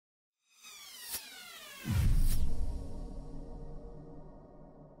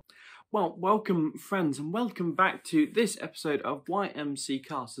Well, welcome friends and welcome back to this episode of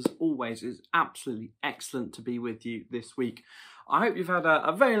YMCast. As always, it's absolutely excellent to be with you this week. I hope you've had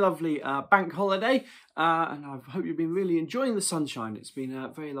a very lovely bank holiday and I hope you've been really enjoying the sunshine. It's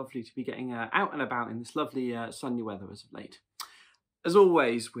been very lovely to be getting out and about in this lovely sunny weather as of late. As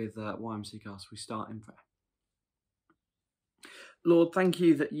always with YMCast, we start in prayer. Lord, thank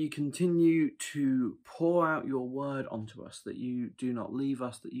you that you continue to pour out your word onto us, that you do not leave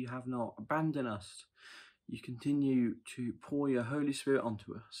us, that you have not abandoned us. You continue to pour your Holy Spirit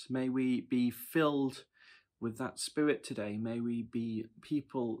onto us. May we be filled with that Spirit today. May we be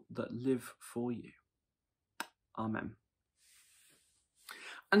people that live for you. Amen.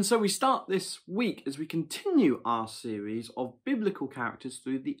 And so we start this week as we continue our series of biblical characters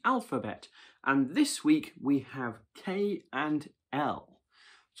through the alphabet. And this week we have K and L.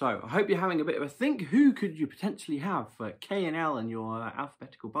 So I hope you're having a bit of a think. Who could you potentially have for K and L in your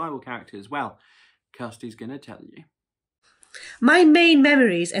alphabetical Bible characters? Well, Kirsty's going to tell you. My main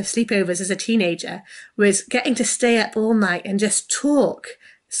memories of sleepovers as a teenager was getting to stay up all night and just talk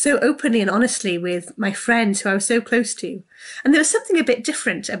so openly and honestly with my friends who I was so close to. And there was something a bit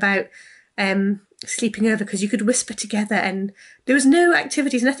different about sleeping over because you could whisper together and there was no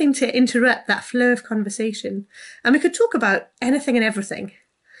activities, nothing to interrupt that flow of conversation. And we could talk about anything and everything.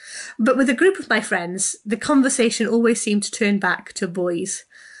 But with a group of my friends, the conversation always seemed to turn back to boys.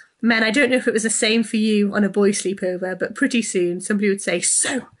 Men, I don't know if it was the same for you on a boy sleepover, but pretty soon somebody would say,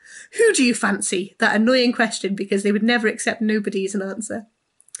 "So, who do you fancy?" That annoying question because they would never accept nobody as an answer.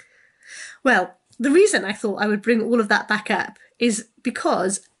 Well, the reason I thought I would bring all of that back up is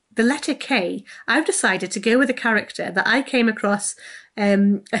because the letter K, I've decided to go with a character that I came across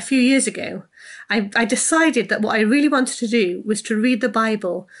a few years ago. I decided that what I really wanted to do was to read the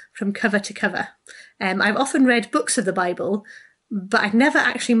Bible from cover to cover. I've often read books of the Bible, but I've never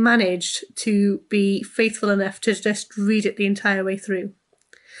actually managed to be faithful enough to just read it the entire way through.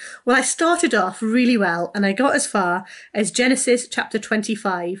 Well, I started off really well and I got as far as Genesis chapter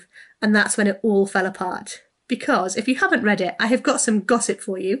 25, and that's when it all fell apart. Because if you haven't read it, I have got some gossip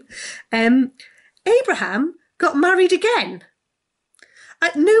for you. Abraham got married again.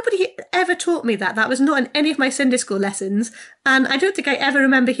 Nobody ever taught me that. That was not in any of my Sunday school lessons. And I don't think I ever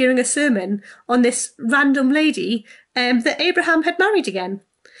remember hearing a sermon on this random lady that Abraham had married again.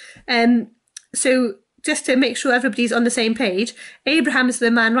 So just to make sure everybody's on the same page, Abraham is the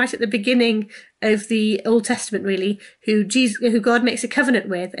man right at the beginning of the Old Testament, really, who God makes a covenant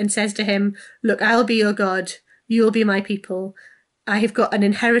with and says to him, "Look, I'll be your God, you'll be my people. I have got an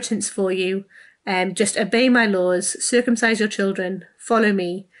inheritance for you. Just obey my laws, circumcise your children, follow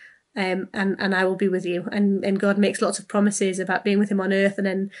me, and I will be with you." And God makes lots of promises about being with him on earth and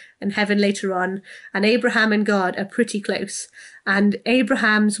then in heaven later on. And Abraham and God are pretty close. And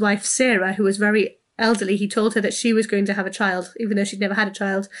Abraham's wife Sarah, who was very elderly, he told her that she was going to have a child, even though she'd never had a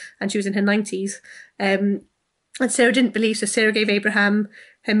child, and she was in her 90s. And Sarah didn't believe, so Sarah gave Abraham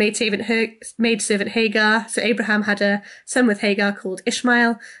her maidservant Hagar. So Abraham had a son with Hagar called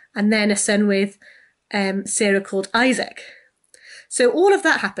Ishmael, and then a son with Sarah called Isaac. So all of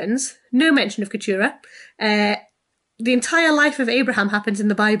that happens, no mention of Keturah. The entire life of Abraham happens in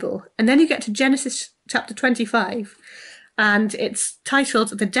the Bible. And then you get to Genesis chapter 25, and it's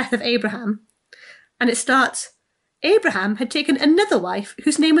titled The Death of Abraham. And it starts, Abraham had taken another wife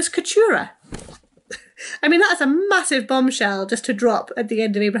whose name was Keturah. I mean, that is a massive bombshell just to drop at the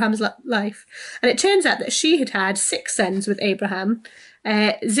end of Abraham's life. And it turns out that she had 6 sons with Abraham,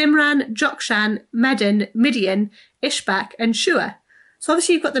 Zimran, Jokshan, Medan, Midian, Ishbak, and Shua. So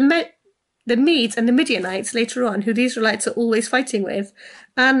obviously you've got the Medes and the Midianites later on, who the Israelites are always fighting with.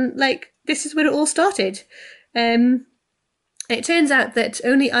 And, this is where it all started. It turns out that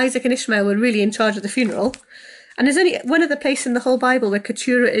only Isaac and Ishmael were really in charge of the funeral. And there's only one other place in the whole Bible where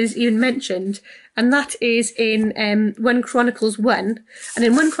Keturah is even mentioned, and that is in 1 Chronicles 1. And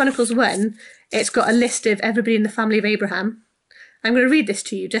in 1 Chronicles 1, it's got a list of everybody in the family of Abraham. I'm going to read this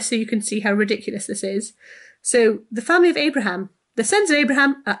to you just so you can see how ridiculous this is. So, the family of Abraham, the sons of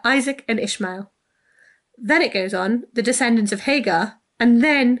Abraham are Isaac and Ishmael. Then it goes on, the descendants of Hagar, and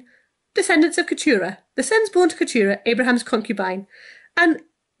then descendants of Keturah. The sons born to Keturah, Abraham's concubine. And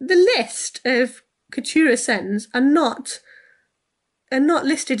the list of Keturah's sons are not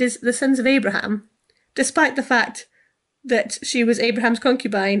listed as the sons of Abraham, despite the fact that she was Abraham's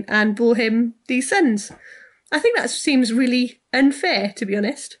concubine and bore him these sons. I think that seems really unfair, to be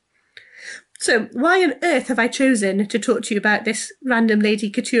honest. So why on earth have I chosen to talk to you about this random lady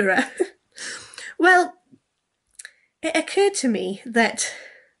Keturah? Well, it occurred to me that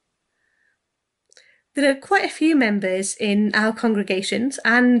There are quite a few members in our congregations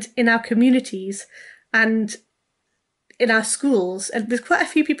and in our communities and in our schools, and there's quite a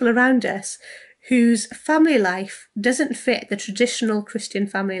few people around us whose family life doesn't fit the traditional Christian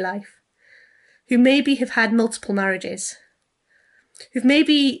family life, who maybe have had multiple marriages, who've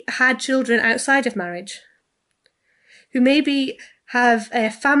maybe had children outside of marriage, who maybe have a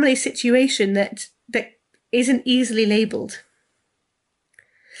family situation that isn't easily labelled.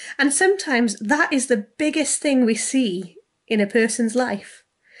 And sometimes that is the biggest thing we see in a person's life.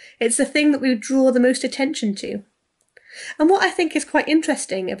 It's the thing that we draw the most attention to. And what I think is quite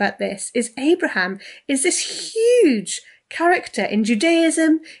interesting about this is Abraham is this huge character in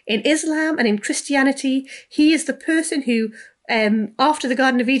Judaism, in Islam, and in Christianity. He is the person who, after the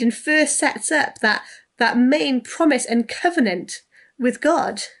Garden of Eden, first sets up that main promise and covenant with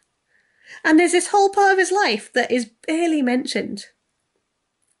God. And there's this whole part of his life that is barely mentioned.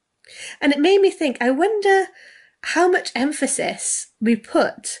 And it made me think, I wonder how much emphasis we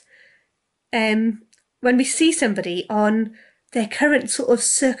put when we see somebody on their current sort of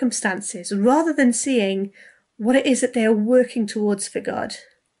circumstances, rather than seeing what it is that they're working towards for God.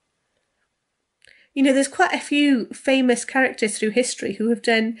 You know, there's quite a few famous characters through history who have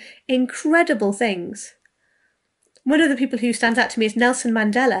done incredible things. One of the people who stands out to me is Nelson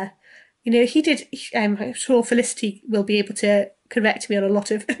Mandela. You know, he did, I'm sure Felicity will be able to correct me on a lot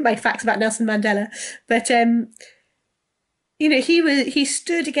of my facts about Nelson Mandela, but, you know, he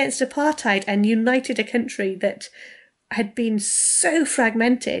stood against apartheid and united a country that had been so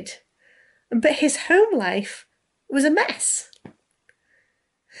fragmented, but his home life was a mess.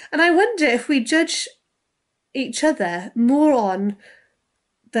 And I wonder if we judge each other more on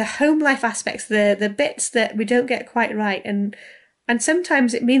the home life aspects, the bits that we don't get quite right, and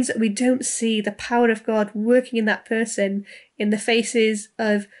sometimes it means that we don't see the power of God working in that person in the faces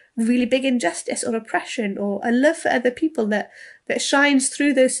of really big injustice or oppression or a love for other people that shines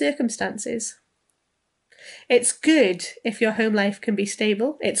through those circumstances. It's good if your home life can be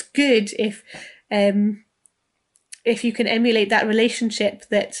stable. It's good if you can emulate that relationship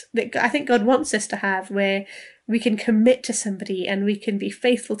that I think God wants us to have, where we can commit to somebody and we can be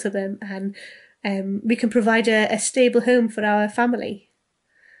faithful to them, and we can provide a stable home for our family.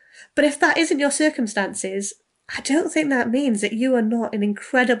 But if that isn't your circumstances, I don't think that means that you are not an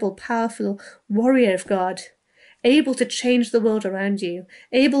incredible, powerful warrior of God, able to change the world around you,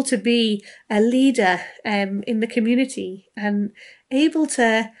 able to be a leader in the community, and able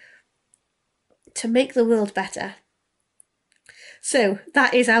to make the world better. So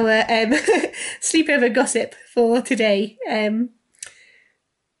that is our sleepover gossip for today.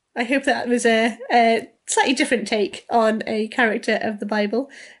 I hope that was a slightly different take on a character of the Bible.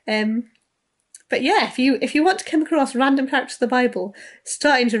 But yeah, if you want to come across random characters of the Bible,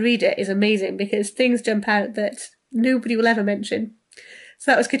 starting to read it is amazing, because things jump out that nobody will ever mention.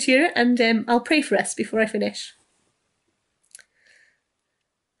 So that was Keturah, and I'll pray for us before I finish.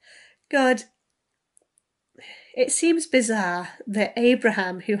 God, it seems bizarre that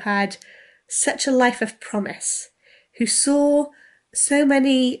Abraham, who had such a life of promise, who saw so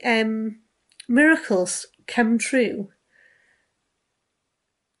many miracles come true,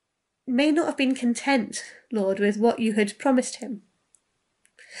 may not have been content, Lord, with what you had promised him.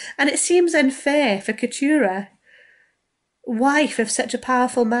 And it seems unfair for Keturah, wife of such a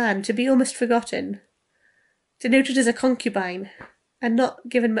powerful man, to be almost forgotten, denoted as a concubine, and not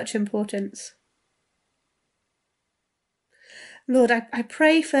given much importance. Lord, I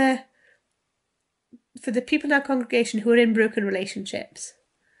pray for the people in our congregation who are in broken relationships.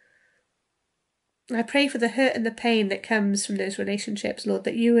 I pray for the hurt and the pain that comes from those relationships, Lord,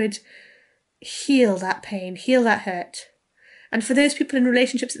 that you would heal that pain, heal that hurt. And for those people in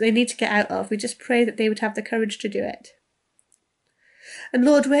relationships that they need to get out of, we just pray that they would have the courage to do it. And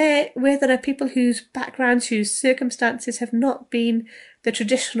Lord, where there are people whose backgrounds, whose circumstances have not been the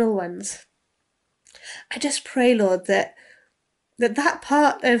traditional ones, I just pray, Lord, that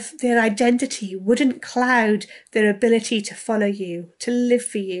part of their identity wouldn't cloud their ability to follow you, to live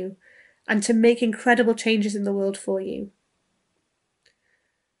for you, and to make incredible changes in the world for you.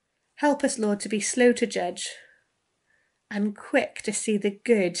 Help us, Lord, to be slow to judge and quick to see the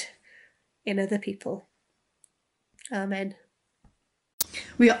good in other people. Amen.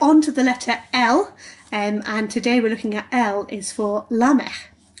 We are on to the letter L, and today we're looking at L is for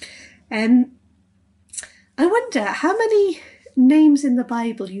Lamech. I wonder how many names in the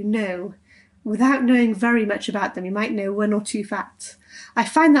Bible you know without knowing very much about them. You might know one or two facts. I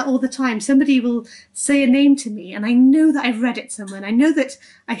find that all the time. Somebody will say a name to me and I know that I've read it somewhere, and I know that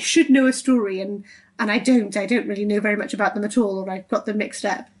I should know a story, and I don't really know very much about them at all, or I've got them mixed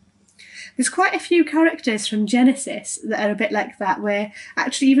up. There's quite a few characters from Genesis that are a bit like that, where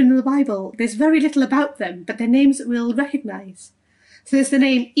actually even in the Bible there's very little about them, but they're names that we'll recognise. So there's the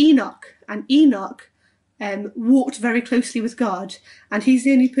name Enoch, and Enoch walked very closely with God, and he's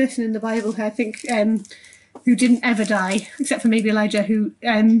the only person in the Bible who I think who didn't ever die, except for maybe Elijah, who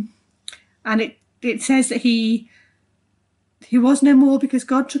and it says that he was no more because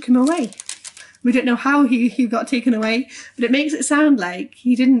God took him away. We don't know how he got taken away, but it makes it sound like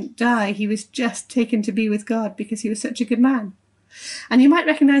he didn't die. He was just taken to be with God because he was such a good man. And you might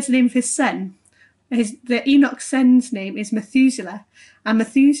recognise the name of his son. The Enoch's son's name is Methuselah, and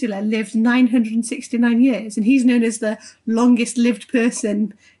Methuselah lived 969 years, and he's known as the longest lived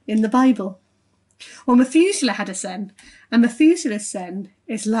person in the Bible. Well, Methuselah had a son, and Methuselah's son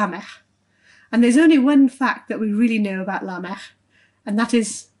is Lamech. And there's only one fact that we really know about Lamech, and that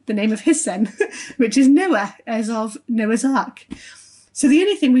is the name of his son, which is Noah, as of Noah's Ark. So the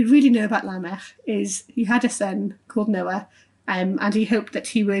only thing we really know about Lamech is he had a son called Noah, and he hoped that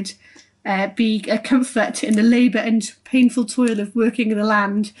he would be a comfort in the labour and painful toil of working in the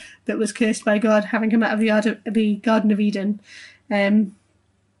land that was cursed by God, having come out of the Garden of Eden.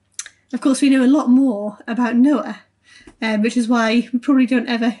 Of course, we know a lot more about Noah, which is why we probably don't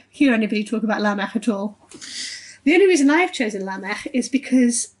ever hear anybody talk about Lamech at all. The only reason I've chosen Lamech is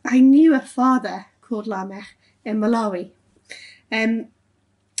because I knew a father called Lamech in Malawi.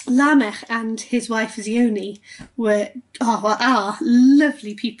 Lamech and his wife Zioni are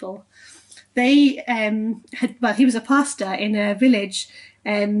lovely people. They he was a pastor in a village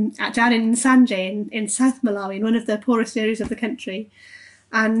down in Nsanje in South Malawi, in one of the poorest areas of the country.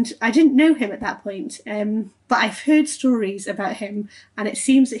 And I didn't know him at that point, but I've heard stories about him, and it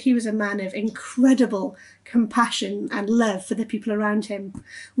seems that he was a man of incredible compassion and love for the people around him.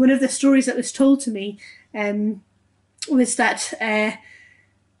 One of the stories that was told to me was that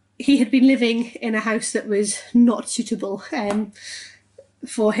he had been living in a house that was not suitable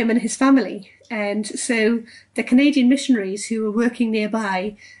for him and his family. And so the Canadian missionaries who were working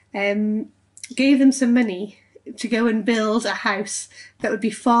nearby gave them some money to go and build a house that would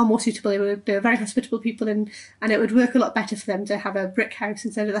be far more suitable. They were very hospitable people, and it would work a lot better for them to have a brick house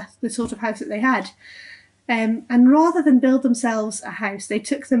instead of the sort of house that they had. And rather than build themselves a house, they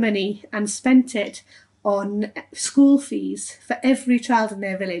took the money and spent it on school fees for every child in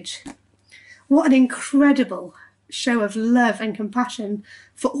their village. What an incredible show of love and compassion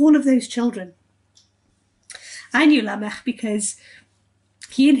for all of those children. I knew Lamech because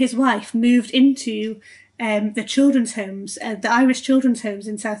he and his wife moved into the children's homes, the Irish children's homes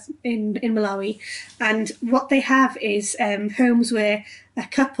in Malawi, and what they have is homes where a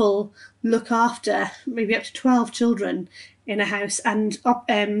couple look after maybe up to 12 children in a house, and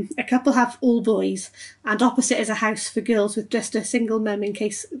a couple have all boys, and opposite is a house for girls with just a single mum in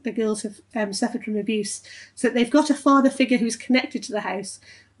case the girls have suffered from abuse. So they've got a father figure who's connected to the house,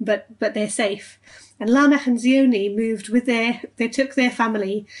 but they're safe. And Lamech and Zioni moved they took their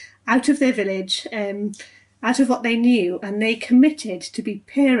family out of their village, out of what they knew, and they committed to be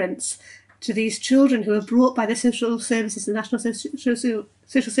parents to these children who were brought by the social services. The National Social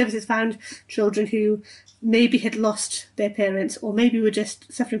Services found children who maybe had lost their parents, or maybe were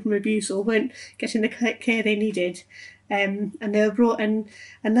just suffering from abuse, or weren't getting the care they needed. And they were brought, and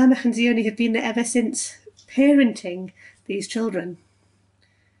Lamech and Zioni have been there ever since, parenting these children.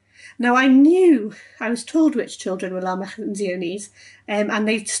 Now, I was told which children were Lamech and Zioni's, and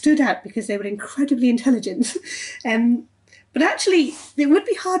they stood out because they were incredibly intelligent. But actually, it would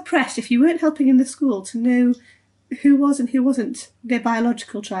be hard-pressed if you weren't helping in the school to know who was and who wasn't their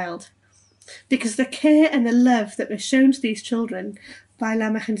biological child. Because the care and the love that was shown to these children by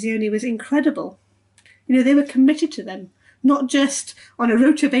Lamech and Zioni was incredible. You know, they were committed to them, not just on a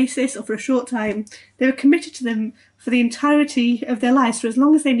rota basis or for a short time. They were committed to them for the entirety of their lives, for as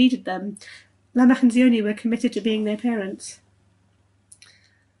long as they needed them. Lamech and Zioni were committed to being their parents.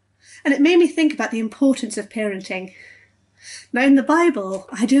 And it made me think about the importance of parenting. Now, in the Bible,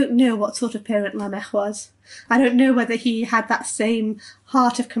 I don't know what sort of parent Lamech was. I don't know whether he had that same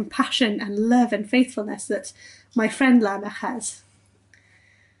heart of compassion and love and faithfulness that my friend Lamech has.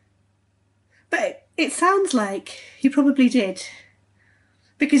 But it sounds like he probably did,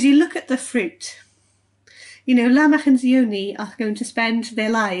 because you look at the fruit. You know, Lamech and Zioni are going to spend their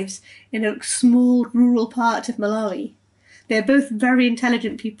lives in a small rural part of Malawi. They're both very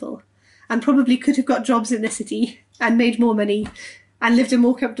intelligent people and probably could have got jobs in the city and made more money and lived a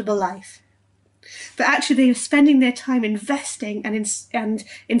more comfortable life. but actually they're spending their time investing and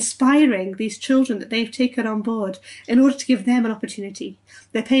inspiring these children that they've taken on board in order to give them an opportunity.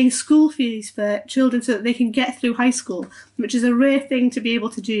 They're paying school fees for children so that they can get through high school, which is a rare thing to be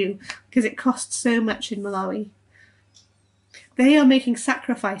able to do because it costs so much in Malawi. They are making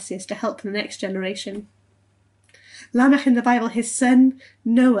sacrifices to help the next generation. Lamech in the Bible, his son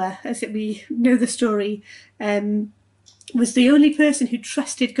Noah, as we know the story, was the only person who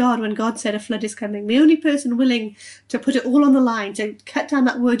trusted God when God said a flood is coming, the only person willing to put it all on the line, to cut down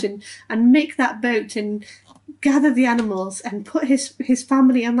that wood and make that boat and gather the animals and put his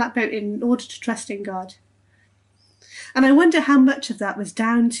family on that boat in order to trust in God. And I wonder how much of that was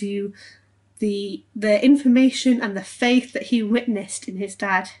down to the information and the faith that he witnessed in his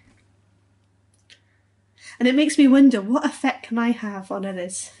dad. And it makes me wonder, what effect can I have on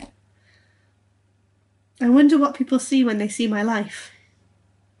others? I wonder what people see when they see my life.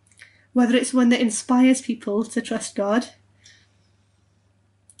 Whether it's one that inspires people to trust God,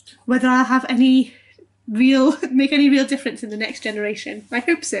 whether I'll have make any real difference in the next generation. I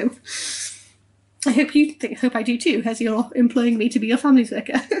hope so. I hope I do too, as you're employing me to be your family's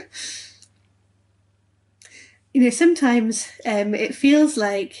worker. Sometimes it feels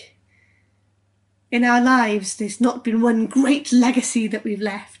like in our lives there's not been one great legacy that we've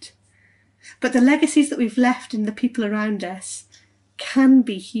left. But the legacies that we've left in the people around us can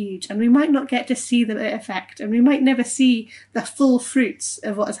be huge, and we might not get to see them at effect, and we might never see the full fruits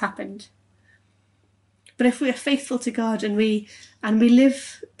of what has happened. But if we are faithful to God and we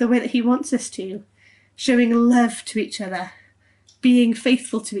live the way that he wants us to, showing love to each other, being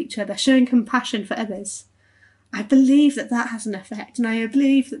faithful to each other, showing compassion for others, I believe that has an effect, and I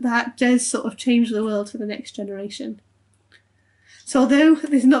believe that does sort of change the world for the next generation. So although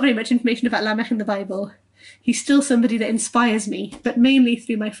there's not very much information about Lamech in the Bible, he's still somebody that inspires me, but mainly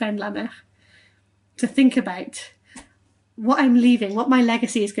through my friend Lamech, to think about what I'm leaving, what my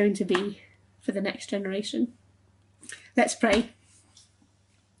legacy is going to be for the next generation. Let's pray.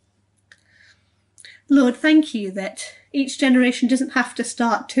 Lord, thank you that each generation doesn't have to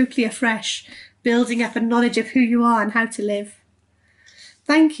start totally afresh, building up a knowledge of who you are and how to live.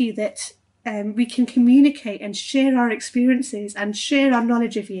 Thank you that we can communicate and share our experiences and share our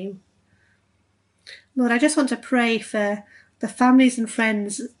knowledge of you. Lord, I just want to pray for the families and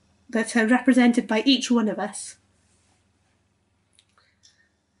friends that are represented by each one of us.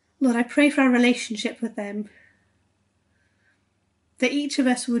 Lord, I pray for our relationship with them, that each of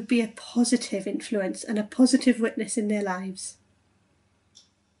us would be a positive influence and a positive witness in their lives.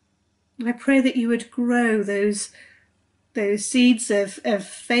 And I pray that you would grow those seeds of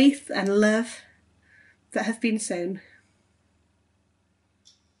faith and love that have been sown.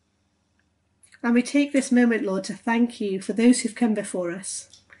 And we take this moment, Lord, to thank you for those who've come before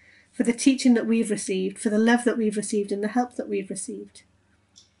us, for the teaching that we've received, for the love that we've received and the help that we've received.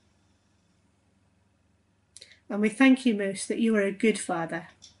 And we thank you most that you are a good Father,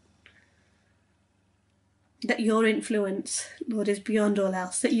 that your influence, Lord, is beyond all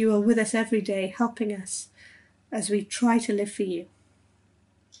else, that you are with us every day, helping us as we try to live for you.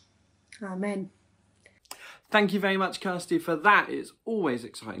 Amen. Thank you very much, Kirsty, for that. It's always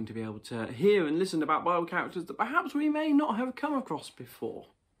exciting to be able to hear and listen about Bible characters that perhaps we may not have come across before.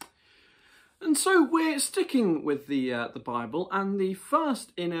 And so we're sticking with the Bible, and the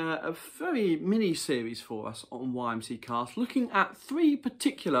first in a very mini series for us on YMCast, looking at 3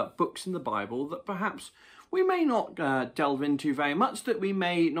 particular books in the Bible that perhaps we may not delve into very much, that we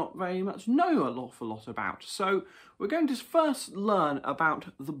may not very much know an awful lot about. So we're going to first learn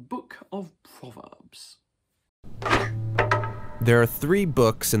about the book of Proverbs. There are 3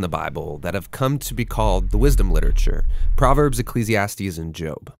 books in the Bible that have come to be called the wisdom literature: Proverbs, Ecclesiastes, and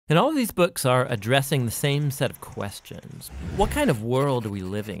Job. And all of these books are addressing the same set of questions. What kind of world are we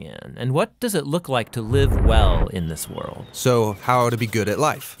living in? And what does it look like to live well in this world? So, how to be good at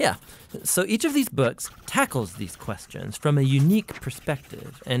life. Yeah. So each of these books tackles these questions from a unique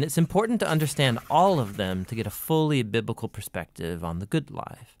perspective, and it's important to understand all of them to get a fully biblical perspective on the good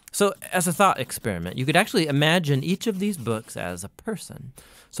life. So as a thought experiment, you could actually imagine each of these books as a person.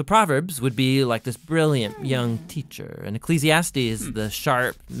 So Proverbs would be like this brilliant young teacher, and Ecclesiastes the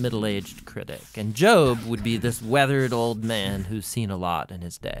sharp middle-aged critic, and Job would be this weathered old man who's seen a lot in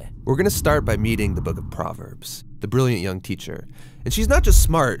his day. We're going to start by meeting the book of Proverbs, the brilliant young teacher. And she's not just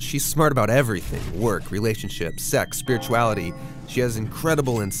smart, she's smart about everything: work, relationships, sex, spirituality. She has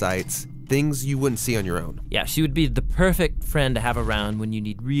incredible insights, things you wouldn't see on your own. Yeah, she would be the perfect friend to have around when you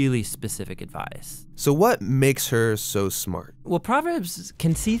need really specific advice. So what makes her so smart? Well, Proverbs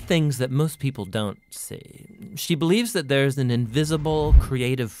can see things that most people don't see. She believes that there's an invisible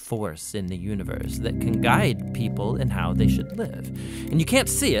creative force in the universe that can guide people in how they should live. And you can't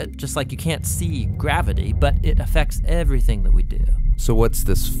see it, just like you can't see gravity, but it affects everything that we do. So what's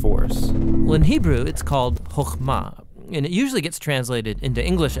this force? Well, in Hebrew, it's called chokhmah, and it usually gets translated into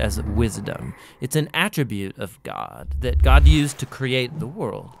English as wisdom. It's an attribute of God that God used to create the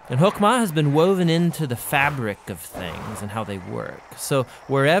world. And chokhmah has been woven into the fabric of things and how they work. So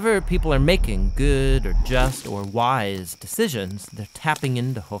wherever people are making good or just or wise decisions, they're tapping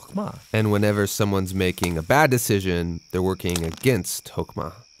into chokhmah. And whenever someone's making a bad decision, they're working against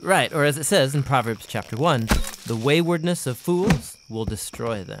chokhmah. Right, or as it says in Proverbs chapter 1, the waywardness of fools will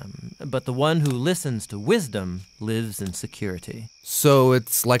destroy them, but the one who listens to wisdom lives in security. So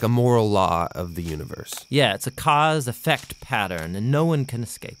it's like a moral law of the universe. Yeah, it's a cause-effect pattern, and no one can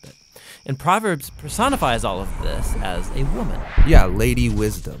escape it. And Proverbs personifies all of this as a woman. Yeah, Lady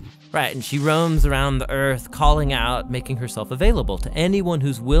Wisdom. Right, and she roams around the earth, calling out, making herself available to anyone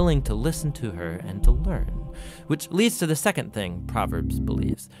who's willing to listen to her and to learn. Which leads to the second thing Proverbs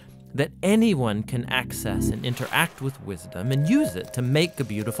believes, that anyone can access and interact with wisdom and use it to make a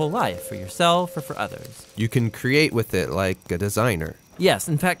beautiful life for yourself or for others. You can create with it like a designer. Yes,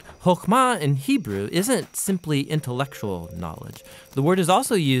 in fact, chokhmah in Hebrew isn't simply intellectual knowledge. The word is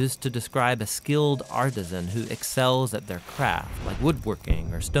also used to describe a skilled artisan who excels at their craft, like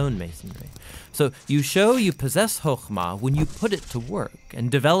woodworking or stonemasonry. So you show you possess chokhmah when you put it to work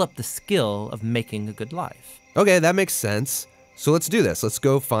and develop the skill of making a good life. Okay, that makes sense. So let's do this. Let's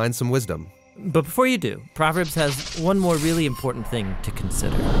go find some wisdom. But before you do, Proverbs has one more really important thing to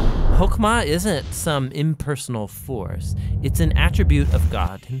consider. Chokhmah isn't some impersonal force. It's an attribute of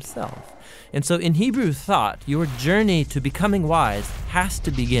God himself. And so in Hebrew thought, your journey to becoming wise has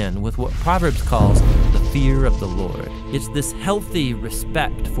to begin with what Proverbs calls the fear of the Lord. It's this healthy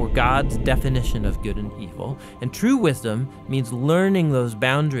respect for God's definition of good and evil. And true wisdom means learning those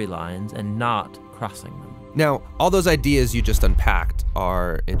boundary lines and not crossing them. Now, all those ideas you just unpacked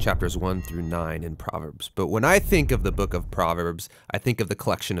are in chapters 1 through 9 in Proverbs. But when I think of the book of Proverbs, I think of the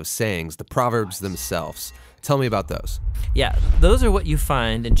collection of sayings, the Proverbs themselves. Tell me about those. Yeah, those are what you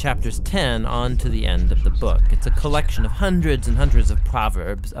find in chapters 10 on to the end of the book. It's a collection of hundreds and hundreds of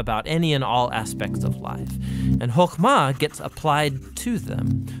proverbs about any and all aspects of life. And chokhmah gets applied to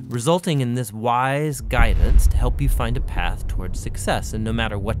them, resulting in this wise guidance to help you find a path towards success, and no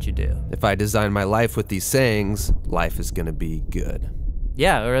matter what you do. If I design my life with these sayings, life is going to be good.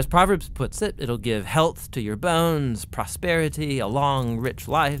 Yeah, or as Proverbs puts it, it'll give health to your bones, prosperity, a long, rich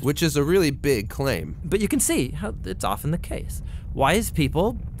life. Which is a really big claim. But you can see how it's often the case. Wise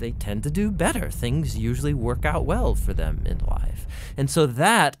people, they tend to do better. Things usually work out well for them in life. And so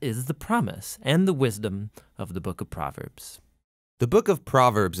that is the promise and the wisdom of the book of Proverbs. The book of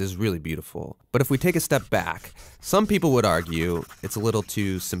Proverbs is really beautiful, but if we take a step back, some people would argue it's a little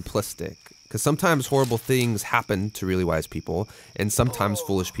too simplistic, because sometimes horrible things happen to really wise people, and sometimes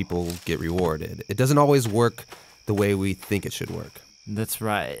foolish people get rewarded. It doesn't always work the way we think it should work. That's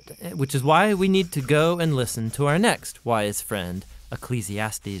right, which is why we need to go and listen to our next wise friend,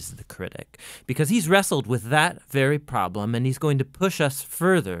 Ecclesiastes the critic, because he's wrestled with that very problem, and he's going to push us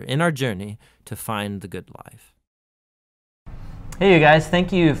further in our journey to find the good life. Hey you guys,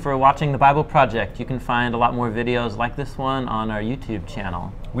 thank you for watching the Bible Project. You can find a lot more videos like this one on our YouTube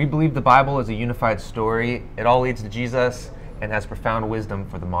channel. We believe the Bible is a unified story. It all leads to Jesus and has profound wisdom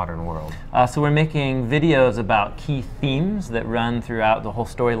for the modern world. So we're making videos about key themes that run throughout the whole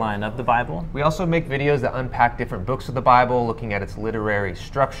storyline of the Bible. We also make videos that unpack different books of the Bible, looking at its literary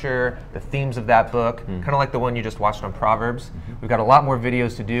structure, the themes of that book, kind of like the one you just watched on Proverbs. We've got a lot more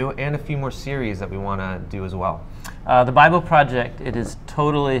videos to do and a few more series that we want to do as well. The Bible Project, it is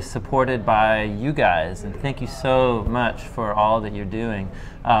totally supported by you guys, and thank you so much for all that you're doing.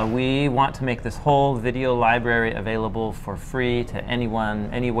 We want to make this whole video library available for free to anyone,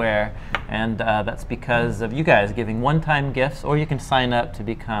 anywhere, and that's because of you guys giving one-time gifts, or you can sign up to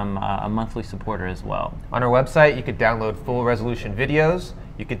become a monthly supporter as well. On our website, you could download full resolution videos,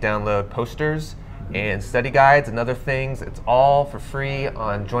 you could download posters and study guides and other things. It's all for free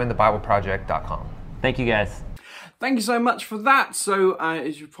on jointhebibleproject.com. Thank you guys. Thank you so much for that. So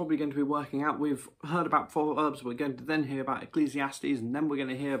as you're probably going to be working out, we've heard about Proverbs, we're going to then hear about Ecclesiastes, and then we're going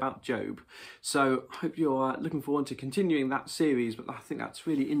to hear about Job. So I hope you're looking forward to continuing that series, but I think that's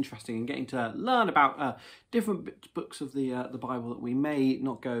really interesting and getting to learn about different books of the Bible that we may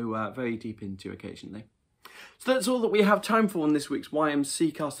not go very deep into occasionally. So that's all that we have time for on this week's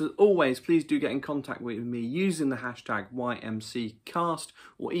YMCast. As always, please do get in contact with me using the hashtag YMCast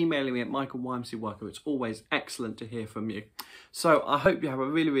or emailing me at michaelymcworker. It's always excellent to hear from you. So I hope you have a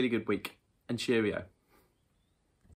really, really good week, and cheerio.